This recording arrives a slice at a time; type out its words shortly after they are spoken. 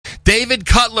David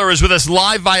Cutler is with us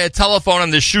live via telephone on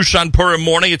the Shushan Purim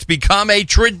morning. It's become a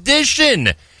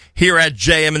tradition here at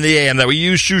JM in the AM that we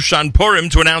use Shushan Purim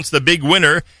to announce the big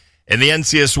winner in the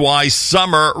NCSY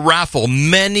summer raffle.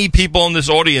 Many people in this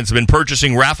audience have been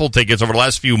purchasing raffle tickets over the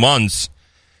last few months,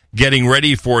 getting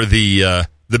ready for the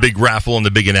big raffle and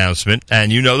the big announcement.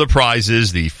 And you know the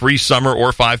prizes, the free summer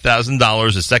or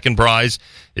 $5,000. The second prize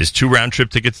is 2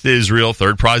 round-trip tickets to Israel.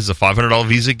 Third prize is a $500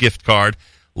 Visa gift card.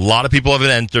 A lot of people have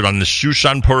entered. On the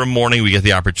Shushan Purim morning, we get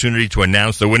the opportunity to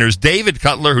announce the winners. David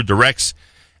Cutler, who directs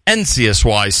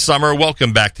NCSY Summer.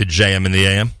 Welcome back to JM in the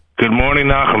AM. Good morning,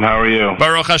 Nachum. How are you?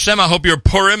 Baruch Hashem, I hope your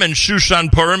Purim and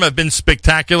Shushan Purim have been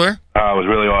spectacular. It was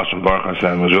really awesome, Baruch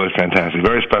Hashem. It was really fantastic.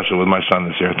 Very special with my son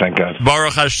this year, thank God.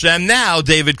 Baruch Hashem. Now,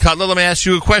 David Cutler, let me ask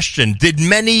you a question. Did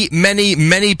many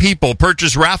people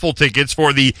purchase raffle tickets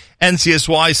for the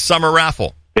NCSY Summer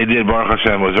Raffle? They did, Baruch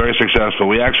Hashem. It was very successful.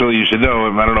 We actually, you should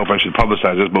know, I don't know if I should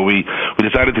publicize this, but we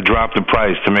decided to drop the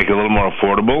price to make it a little more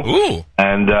affordable. Ooh.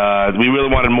 And we really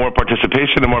wanted more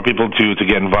participation and more people to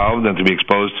get involved and to be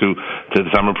exposed to the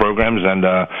summer programs. And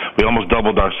we almost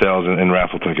doubled our sales in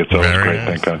raffle tickets. So it was great,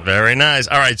 thank God. Very nice.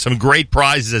 All right, some great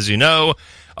prizes, as you know.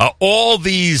 All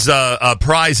these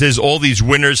prizes, all these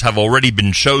winners have already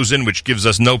been chosen, which gives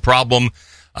us no problem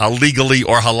legally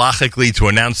or halachically to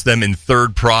announce them in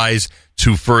third prize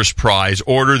to first prize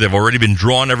order. They've already been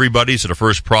drawn, everybody, so the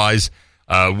first prize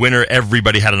winner,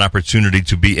 everybody had an opportunity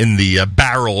to be in the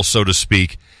barrel, so to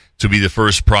speak, to be the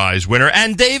first prize winner.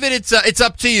 And David, it's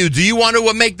up to you. Do you want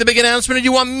to make the big announcement, or do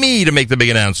you want me to make the big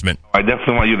announcement? I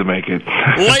definitely want you to make it.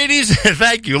 Ladies,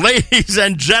 thank you. Ladies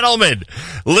and gentlemen,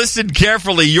 listen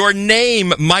carefully. Your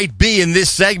name might be in this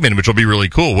segment, which will be really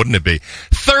cool, wouldn't it be?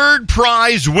 Third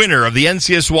prize winner of the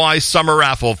NCSY Summer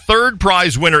Raffle. Third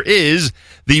prize winner is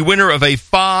the winner of a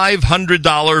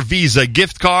 $500 Visa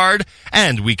gift card,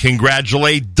 and we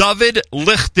congratulate David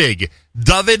Lichtig.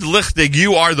 David Lichtig,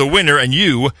 you are the winner, and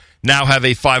you now have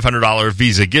a $500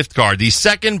 Visa gift card. The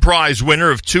second prize winner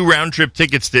of 2 round-trip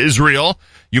tickets to Israel.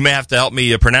 You may have to help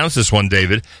me pronounce this one,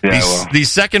 David. Yeah, the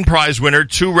second prize winner,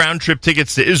 2 round-trip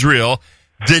tickets to Israel,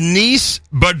 Denise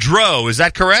Badreau. Is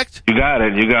that correct? You got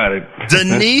it.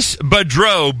 Denise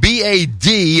Badreau,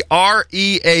 Badreau.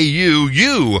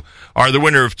 You are the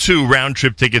winner of 2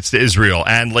 round-trip tickets to Israel.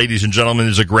 And, ladies and gentlemen,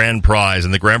 there's a grand prize,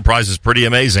 and the grand prize is pretty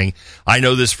amazing. I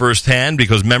know this firsthand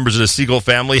because members of the Siegel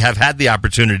family have had the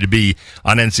opportunity to be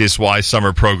on NCSY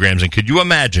summer programs. And could you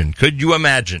imagine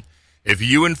if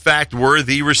you, in fact, were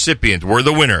the recipient, were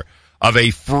the winner of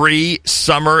a free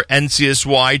summer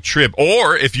NCSY trip,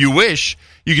 or if you wish,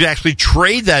 you could actually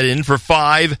trade that in for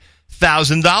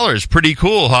 $5,000. Pretty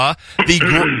cool, huh?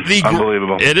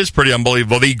 Unbelievable. It is pretty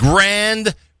unbelievable. The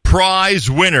grand prize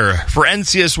winner for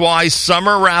NCSY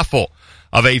Summer Raffle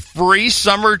of a free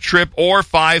summer trip or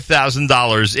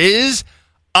 $5,000 is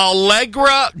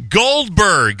Allegra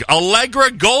Goldberg. Allegra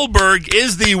Goldberg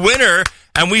is the winner,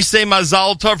 and we say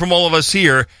Mazal Tov from all of us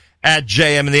here at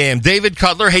JM in the AM. David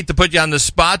Cutler, hate to put you on the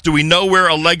spot. Do we know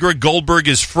where Allegra Goldberg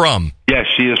is from? Yes,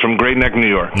 she is from Great Neck, New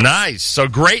York. Nice. So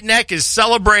Great Neck is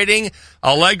celebrating.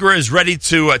 Allegra is ready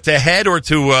to head or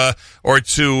to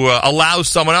allow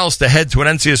someone else to head to an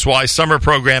NCSY summer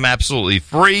program absolutely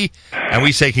free. And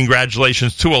we say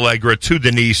congratulations to Allegra, to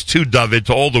Denise, to David,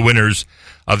 to all the winners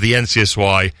of the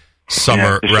NCSY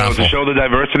summer raffle. To show the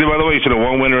diversity, by the way, you said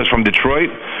one winner is from Detroit,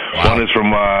 one is from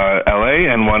L.A.,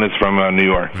 and one is from New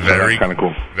York. Very kind of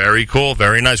cool. Very cool.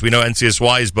 Very nice. We know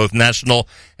NCSY is both national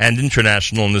and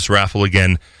international, and this raffle,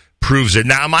 again, proves it.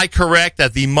 Now, am I correct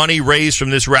that the money raised from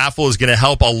this raffle is going to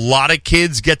help a lot of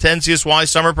kids get to NCSY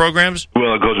summer programs?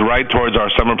 Well, it goes right towards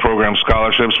our summer program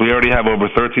scholarships. We already have over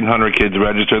 1,300 kids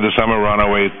registered this summer. We're on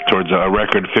our way towards a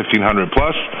record 1,500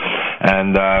 plus.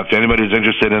 And if anybody's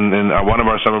interested in one of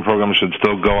our summer programs, should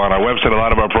still go on our website. A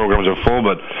lot of our programs are full,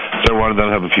 but so one of them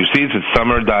have a few seats. It's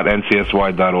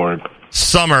summer.ncsy.org.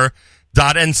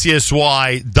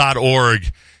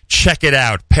 Summer.ncsy.org. Check it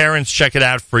out. Parents, check it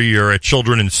out for your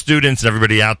children and students and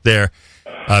everybody out there.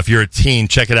 If you're a teen,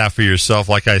 check it out for yourself.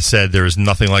 Like I said, there is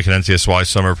nothing like an NCSY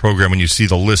summer program. When you see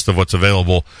the list of what's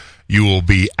available, you will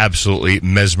be absolutely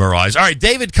mesmerized. All right,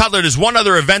 David Cutler, there's one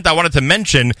other event I wanted to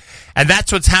mention, and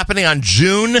that's what's happening on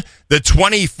June the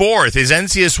 24th. Is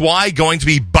NCSY going to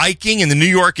be biking in the New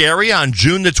York area on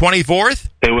June the 24th?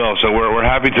 They will. So we're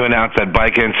happy to announce that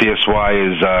Bike NCSY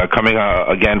is coming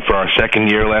again for our second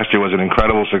year. Last year was an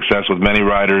incredible success with many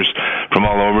riders from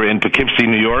all over in Poughkeepsie,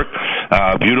 New York.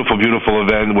 Beautiful, beautiful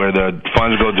event where the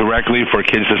funds go directly for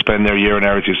kids to spend their year in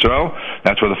Eretz Yisrael.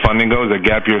 That's where the funding goes, a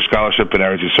gap year scholarship in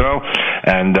Eretz Yisrael.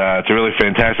 And it's a really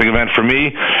fantastic event for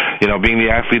me. Being the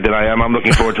athlete that I am, I'm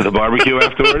looking forward to the barbecue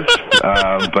afterwards.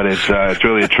 But it's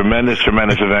really a tremendous,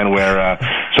 tremendous event where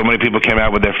so many people came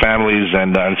out with their families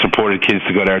and supported kids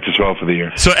to go to Eretz Yisrael for the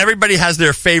year. So everybody has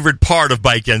their favorite part of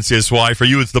Bike NCSY. For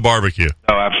you, it's the barbecue.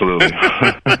 Oh, absolutely.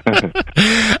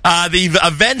 The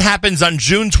event happens on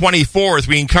June 24th.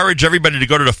 We encourage everybody to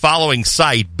go to the following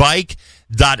site, bike.ncsy.org.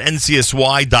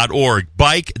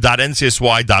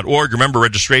 Bike.ncsy.org. Remember,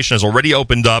 registration has already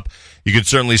opened up. You can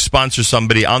certainly sponsor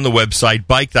somebody on the website,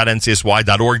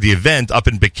 bike.ncsy.org. The event up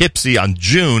in Poughkeepsie on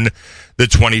June the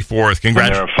 24th.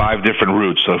 There are 5 different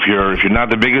routes. So if you're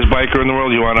not the biggest biker in the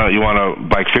world, you wanna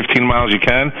bike 15 miles, you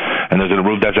can. And there's a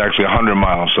route that's actually 100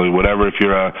 miles. So whatever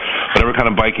kind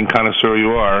of biking connoisseur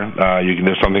you are,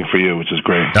 there's something for you, which is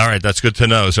great. All right, that's good to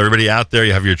know. So everybody out there,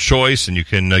 you have your choice, and you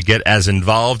can get as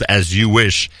involved as you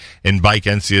wish in Bike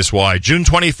NCSY. June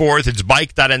 24th, it's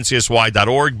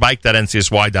bike.ncsy.org,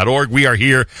 bike.ncsy.org. We are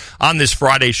here on this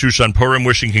Friday, Shushan Purim,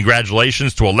 wishing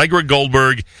congratulations to Allegra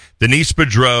Goldberg, Denise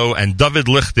Bedreau, and David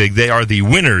Lichtig. They are the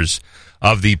winners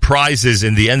of the prizes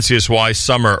in the NCSY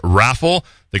Summer Raffle.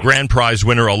 The grand prize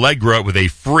winner, Allegra, with a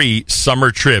free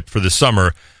summer trip for the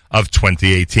summer of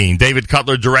 2018. David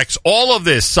Cutler directs all of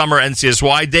this summer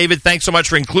NCSY. David, thanks so much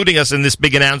for including us in this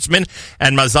big announcement,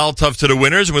 and Mazal Tov to the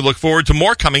winners. And we look forward to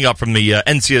more coming up from the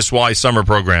NCSY summer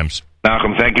programs.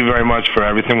 Malcolm, thank you very much for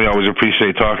everything. We always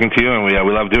appreciate talking to you, and we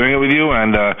love doing it with you.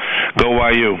 And go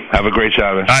YU. Have a great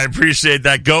Shabbos. I appreciate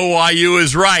that. Go YU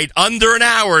is right. Under an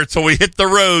hour till we hit the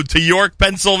road to York,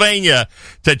 Pennsylvania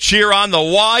to cheer on the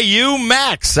YU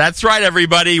Max. That's right,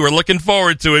 everybody. We're looking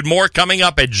forward to it. More coming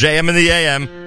up at JM in the AM.